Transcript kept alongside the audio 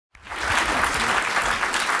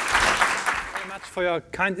much for your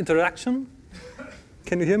kind introduction.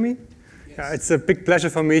 Can you hear me? Yes. Yeah, it's a big pleasure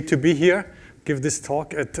for me to be here, give this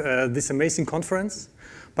talk at this amazing conference.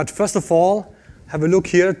 But first of all, have a look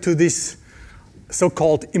here to this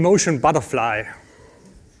so-called emotion butterfly.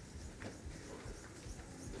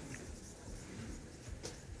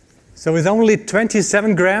 So with only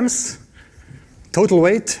 27 grams total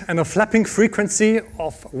weight and a flapping frequency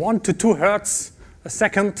of 1 to 2 hertz a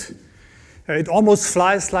second, it almost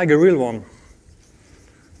flies like a real one.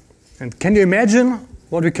 And can you imagine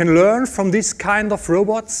what we can learn from these kind of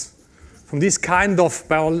robots, from these kind of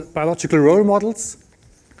biological role models,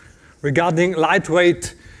 regarding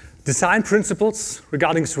lightweight design principles,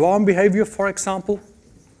 regarding swarm behavior, for example?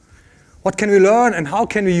 What can we learn and how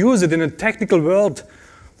can we use it in a technical world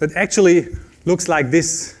that actually looks like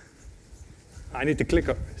this? I need the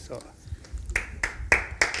clicker.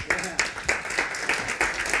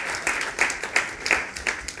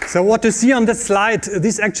 So what you see on that slide,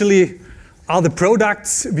 these actually are the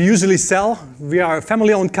products we usually sell. We are a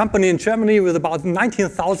family-owned company in Germany with about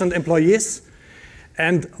 19,000 employees.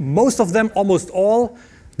 And most of them, almost all,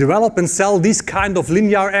 develop and sell these kind of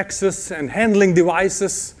linear access and handling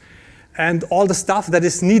devices and all the stuff that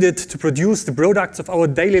is needed to produce the products of our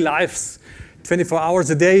daily lives, 24 hours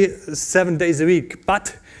a day, 7 days a week.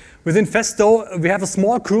 But within Festo, we have a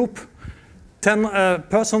small group, 10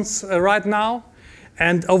 persons right now.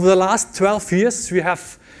 And over the last 12 years, we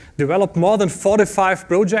have developed more than 45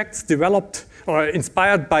 projects developed or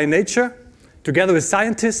inspired by nature, together with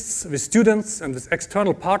scientists, with students, and with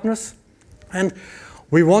external partners. And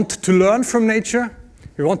we want to learn from nature.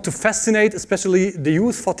 We want to fascinate, especially the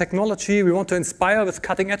youth, for technology. We want to inspire with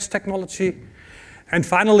cutting-edge technology. And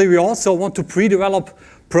finally, we also want to pre-develop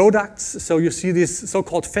products. So you see this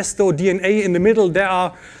so-called Festo DNA in the middle. There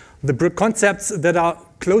are the concepts that are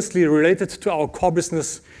closely related to our core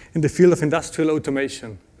business in the field of industrial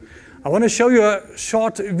automation. I want to show you a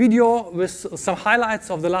short video with some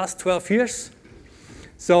highlights of the last 12 years.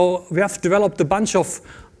 So we have developed a bunch of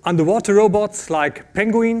underwater robots like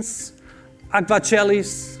penguins, aqua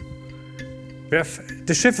jellies. We have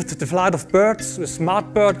deciphered the flight of birds with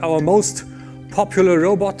SmartBird, our most popular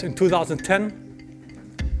robot in 2010.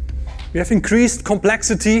 We have increased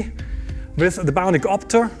complexity with the bionic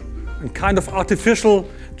opter, a kind of artificial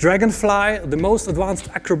dragonfly, the most advanced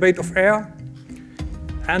acrobat of air.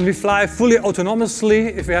 And we fly fully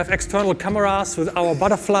autonomously if we have external cameras with our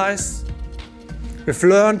butterflies. We've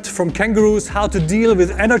learned from kangaroos how to deal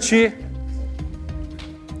with energy.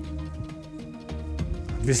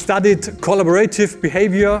 We studied collaborative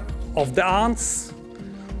behavior of the ants.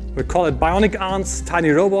 We call it bionic ants, tiny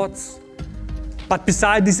robots. But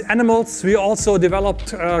beside these animals, we also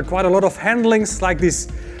developed quite a lot of handlings, like this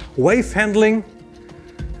wave handling.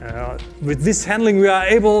 With this handling, we are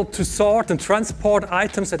able to sort and transport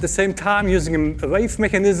items at the same time using a wave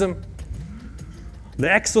mechanism.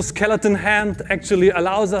 The exoskeleton hand actually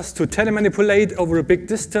allows us to telemanipulate over a big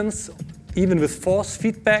distance, even with force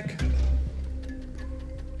feedback.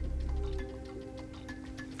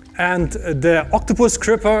 And the octopus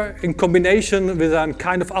gripper, in combination with a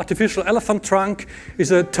kind of artificial elephant trunk,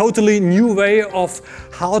 is a totally new way of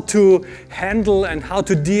how to handle and how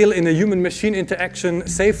to deal in a human-machine interaction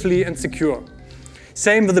safely and secure.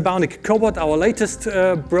 Same with the bionic cobot, our latest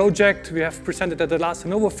project we have presented at the last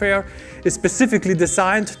Hannover Fair, is specifically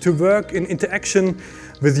designed to work in interaction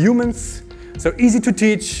with humans, so easy to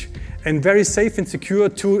teach and very safe and secure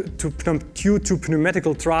due to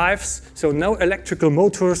pneumatical drives, so no electrical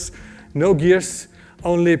motors, no gears,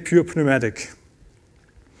 only pure pneumatic.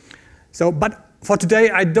 But for today,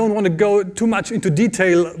 I don't want to go too much into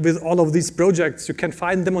detail with all of these projects. You can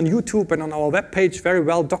find them on YouTube and on our webpage, very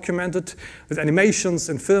well documented with animations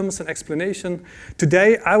and films and explanation.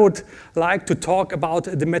 Today, I would like to talk about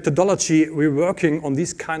the methodology we're working on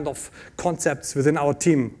these kind of concepts within our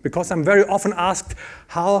team, because I'm very often asked,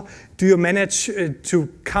 how do you manage to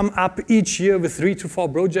come up each year with 3 to 4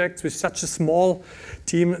 projects with such a small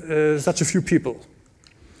team, such a few people?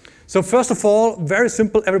 So first of all, very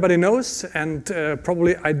simple, everybody knows, and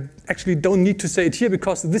probably I actually don't need to say it here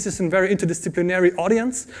because this is a very interdisciplinary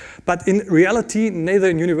audience, but in reality, neither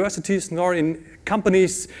in universities nor in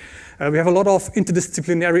companies, we have a lot of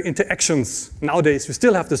interdisciplinary interactions nowadays. We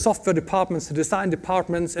still have the software departments, the design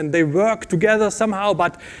departments, and they work together somehow,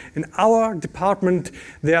 but in our department,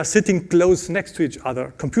 they are sitting close next to each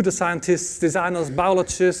other. Computer scientists, designers,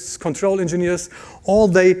 biologists, control engineers, all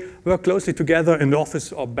they work closely together in the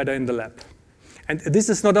office or better in the lab. And this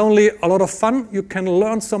is not only a lot of fun, you can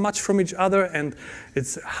learn so much from each other, and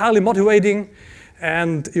it's highly motivating,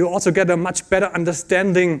 and you also get a much better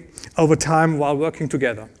understanding over time while working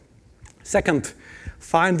together. Second,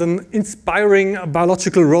 find an inspiring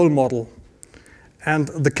biological role model. And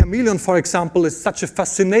the chameleon, for example, is such a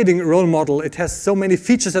fascinating role model. It has so many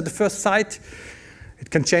features at the first sight. It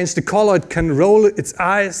can change the color, it can roll its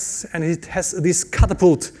eyes, and it has this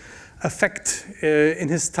catapult effect in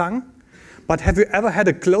his tongue. But have you ever had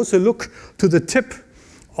a closer look to the tip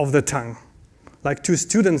of the tongue? Like two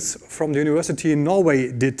students from the university in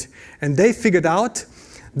Norway did. And they figured out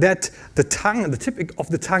that the tongue, the tip of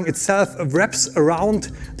the tongue itself wraps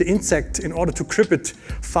around the insect in order to grip it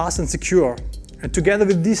fast and secure. And together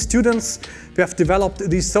with these students, we have developed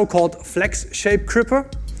this so-called flex-shaped gripper.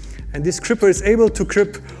 And this gripper is able to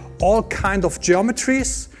grip all kinds of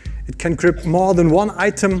geometries. It can grip more than one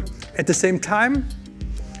item at the same time.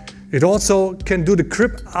 It also can do the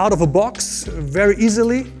grip out of a box very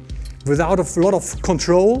easily, without a lot of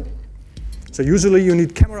control. So usually you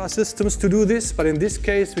need camera systems to do this, but in this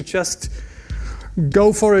case we just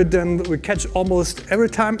go for it and we catch almost every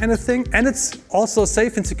time anything. And it's also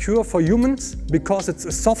safe and secure for humans because it's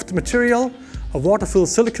a soft material, a water-filled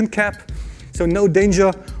silicone cap, so no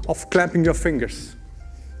danger of clamping your fingers.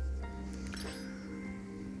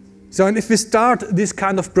 So and if we start these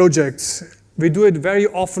kind of projects, we do it very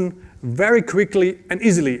often, very quickly and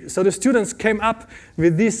easily. So the students came up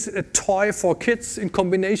with this toy for kids in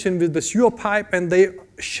combination with the sewer pipe, and they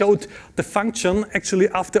showed the function actually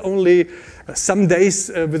after only some days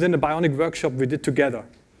within the bionic workshop we did together.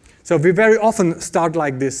 So we very often start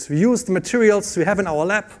like this. We use the materials we have in our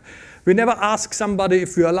lab. We never ask somebody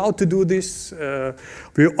if we're allowed to do this.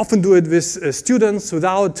 We often do it with students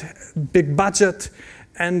without big budget.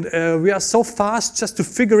 And we are so fast just to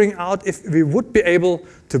figuring out if we would be able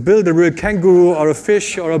to build a real kangaroo or a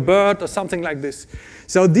fish or a bird or something like this.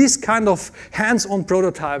 So these kind of hands-on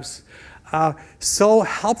prototypes are so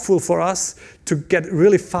helpful for us to get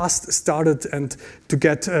really fast started and to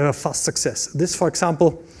get fast success. This, for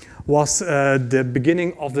example, was the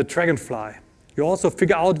beginning of the dragonfly. You also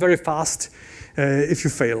figure out very fast if you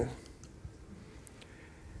fail.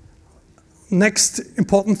 Next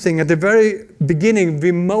important thing, at the very beginning,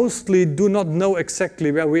 we mostly do not know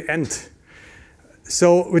exactly where we end.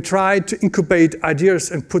 So we try to incubate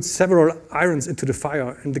ideas and put several irons into the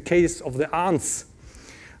fire. In the case of the ants,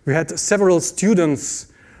 we had several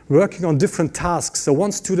students working on different tasks. So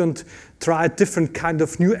one student tried different kind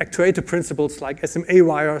of new actuator principles like SMA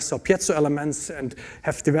wires or piezo elements and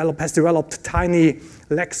has developed tiny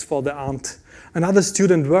legs for the ant. Another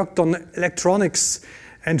student worked on electronics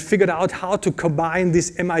and figured out how to combine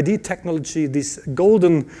this MID technology, these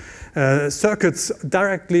golden circuits,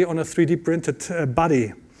 directly on a 3D printed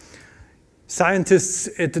body. Scientists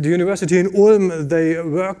at the university in Ulm, they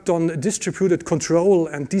worked on distributed control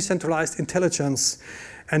and decentralized intelligence.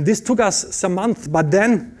 And this took us some months, but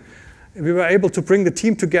then we were able to bring the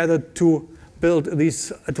team together to build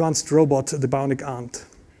this advanced robot, the bionic ant.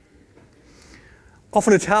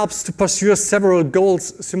 Often it helps to pursue several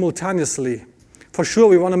goals simultaneously. For sure,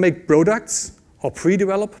 we want to make products, or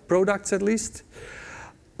pre-develop products at least.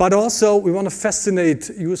 But also, we want to fascinate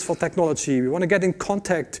useful technology. We want to get in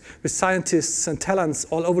contact with scientists and talents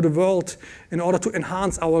all over the world in order to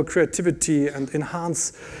enhance our creativity and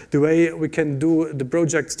enhance the way we can do the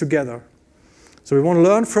projects together. So we want to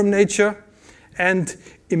learn from nature and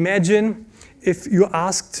imagine if you're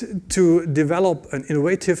asked to develop an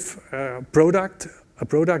innovative product, a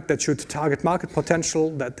product that should target market potential,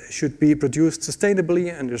 that should be produced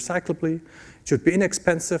sustainably and recyclably, should be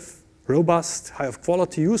inexpensive, robust, high of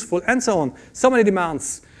quality, useful, and so on. So many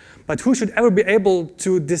demands. But who should ever be able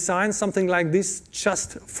to design something like this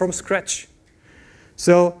just from scratch?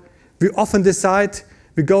 So we often decide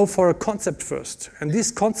we go for a concept first. And this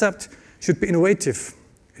concept should be innovative.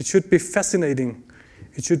 It should be fascinating.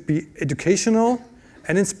 It should be educational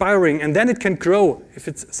and inspiring. And then it can grow if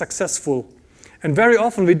it's successful. And very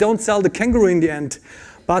often we don't sell the kangaroo in the end,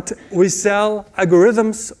 but we sell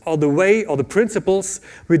algorithms or the way or the principles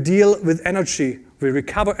we deal with energy. We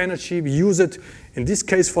recover energy, we use it in this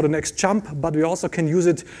case for the next jump, but we also can use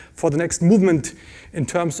it for the next movement in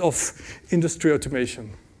terms of industry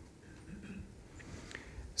automation.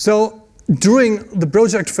 So during the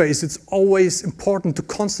project phase, it's always important to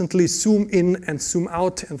constantly zoom in and zoom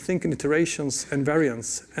out and think in iterations and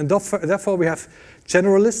variants. And therefore we have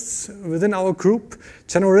generalists within our group,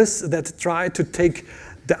 generalists that try to take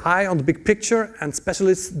the eye on the big picture, and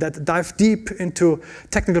specialists that dive deep into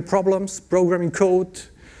technical problems, programming code,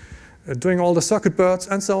 doing all the circuit boards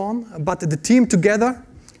and so on. But the team together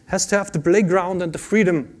has to have the playground and the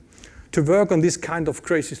freedom to work on these kind of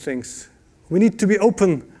crazy things. We need to be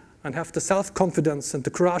open and have the self-confidence and the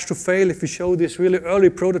courage to fail if we show these really early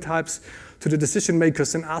prototypes to the decision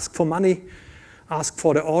makers and ask for money, ask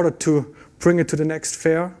for the order to bring it to the next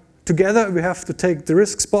fair. Together, we have to take the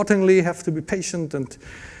risk sportingly, have to be patient, and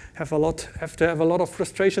have to have a lot of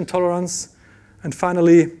frustration tolerance. And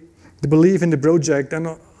finally, the belief in the project. And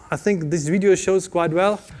I think this video shows quite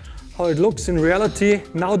well how it looks in reality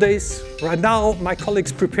nowadays. Right now, my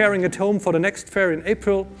colleagues preparing at home for the next fair in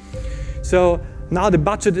April. So now the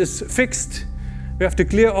budget is fixed. We have the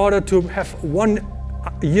clear order to have 1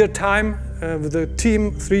 year time with a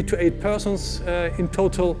team, 3 to 8 persons in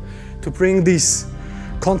total, to bring this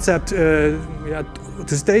concept to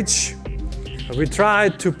stage. We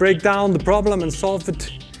tried to break down the problem and solve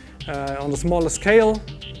it on a smaller scale.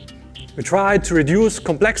 We tried to reduce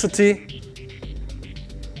complexity.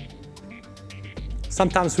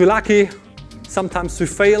 Sometimes we're lucky, sometimes we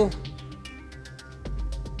fail.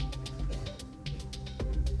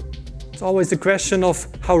 It's always a question of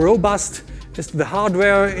how robust is the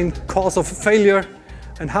hardware in case of failure,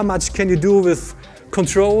 and how much can you do with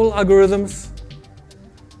control algorithms.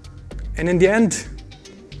 And in the end,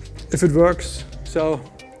 if it works, so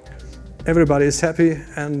everybody is happy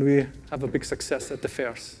and we have a big success at the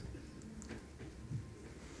fairs.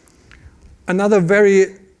 Another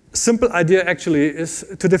very simple idea actually is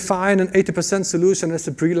to define an 80% solution as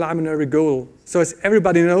a preliminary goal. So as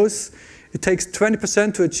everybody knows, it takes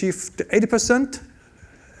 20% to achieve the 80%,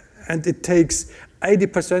 and it takes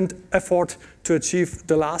 80% effort to achieve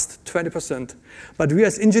the last 20%. But we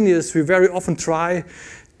as engineers, we very often try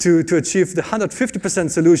to achieve the 150%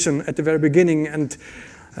 solution at the very beginning, and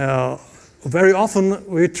very often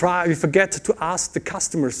we forget to ask the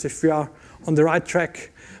customers if we are on the right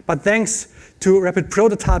track. But thanks to rapid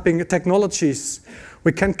prototyping technologies,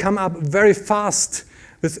 we can come up very fast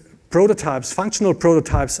with prototypes, functional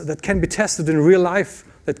prototypes that can be tested in real life,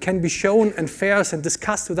 that can be shown in fairs and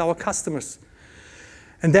discussed with our customers.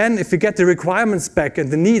 And then if we get the requirements back and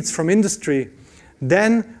the needs from industry,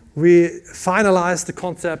 then we finalize the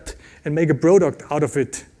concept and make a product out of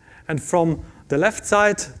it. And from the left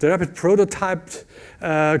side, the rapid prototype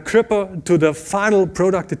Cripper, to the final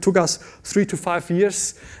product, it took us 3 to 5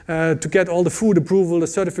 years to get all the food approval, the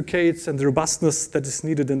certificates, and the robustness that is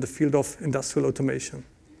needed in the field of industrial automation.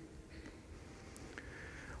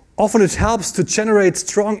 Often it helps to generate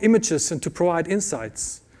strong images and to provide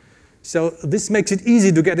insights. So this makes it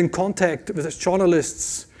easy to get in contact with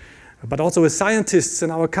journalists, but also with scientists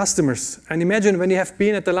and our customers. And imagine when you have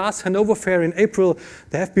been at the last Hanover Fair in April,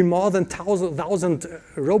 there have been more than 1,000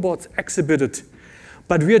 robots exhibited.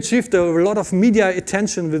 But we achieved a lot of media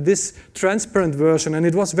attention with this transparent version, and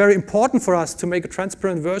it was very important for us to make a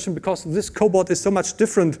transparent version because this cobot is so much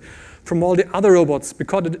different from all the other robots,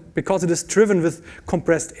 because it is driven with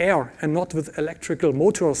compressed air and not with electrical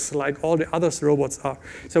motors like all the other robots are.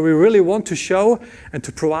 So we really want to show and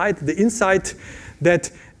to provide the insight that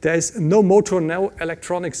there is no motor, no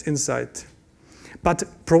electronics inside. But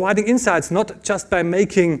providing insights not just by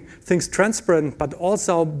making things transparent, but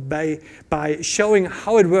also by showing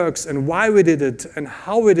how it works and why we did it and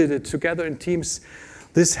how we did it together in teams,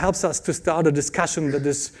 this helps us to start a discussion that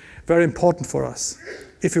is very important for us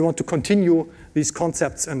if we want to continue these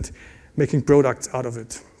concepts and making products out of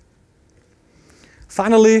it.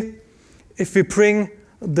 Finally, if we bring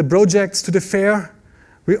the projects to the fair,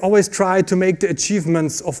 we always try to make the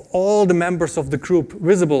achievements of all the members of the group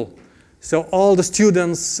visible. So all the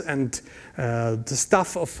students and the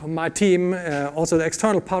staff of my team, also the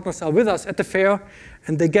external partners, are with us at the fair,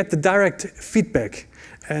 and they get the direct feedback.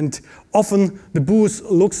 And often the booth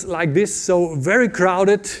looks like this, so very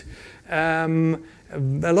crowded,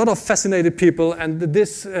 a lot of fascinated people, and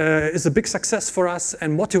this is a big success for us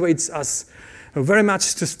and motivates us very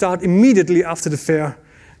much to start immediately after the fair,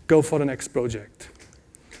 go for the next project.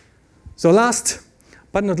 So last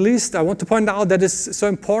but not least, I want to point out that it's so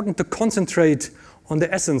important to concentrate on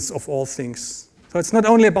the essence of all things. So it's not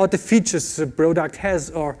only about the features a product has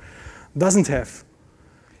or doesn't have.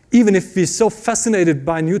 Even if we're so fascinated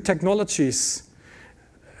by new technologies,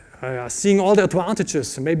 seeing all the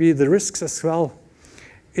advantages, maybe the risks as well,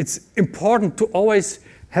 it's important to always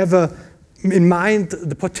have in mind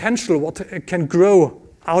the potential, what can grow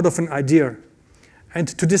out of an idea, and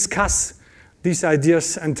to discuss these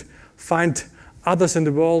ideas and find others in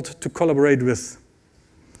the world to collaborate with.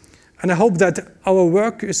 And I hope that our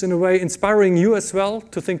work is in a way inspiring you as well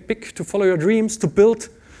to think big, to follow your dreams, to build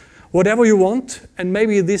whatever you want, and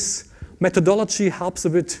maybe this methodology helps a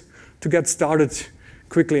bit to get started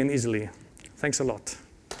quickly and easily. Thanks a lot.